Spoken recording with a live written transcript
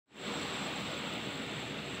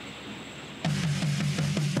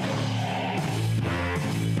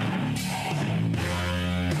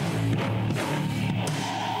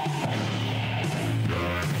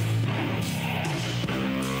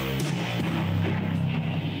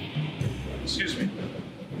Excuse me.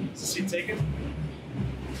 Is the seat taken?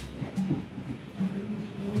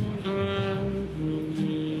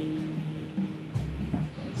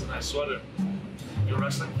 It's a nice sweater. You a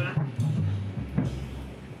wrestling fan?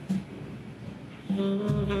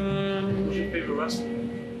 Who's your favorite wrestler?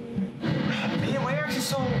 Man, why aren't you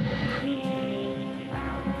so...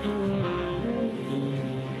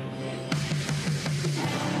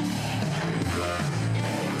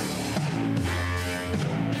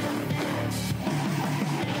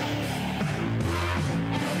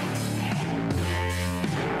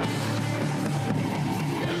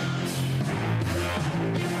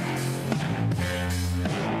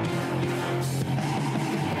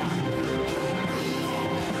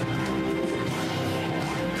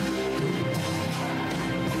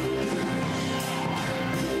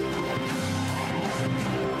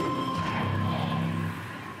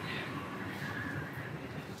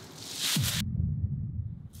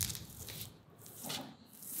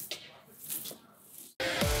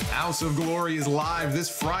 House of Glory is live this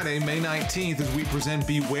Friday, May 19th, as we present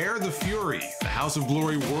Beware the Fury. The House of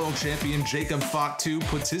Glory World Champion Jacob Fatu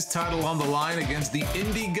puts his title on the line against the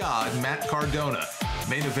indie god Matt Cardona.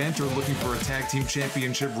 Main event are looking for a tag team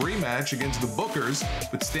championship rematch against the Bookers,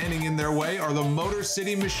 but standing in their way are the Motor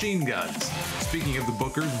City Machine Guns. Speaking of the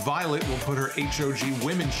Bookers, Violette will put her HOG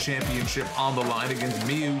Women's Championship on the line against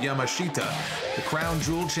Miyu Yamashita. The Crown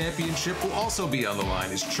Jewel Championship will also be on the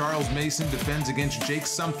line as Charles Mason defends against Jake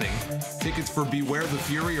Something. Tickets for Beware the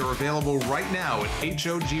Fury are available right now at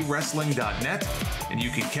hogwrestling.net, and you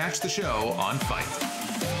can catch the show on FITE.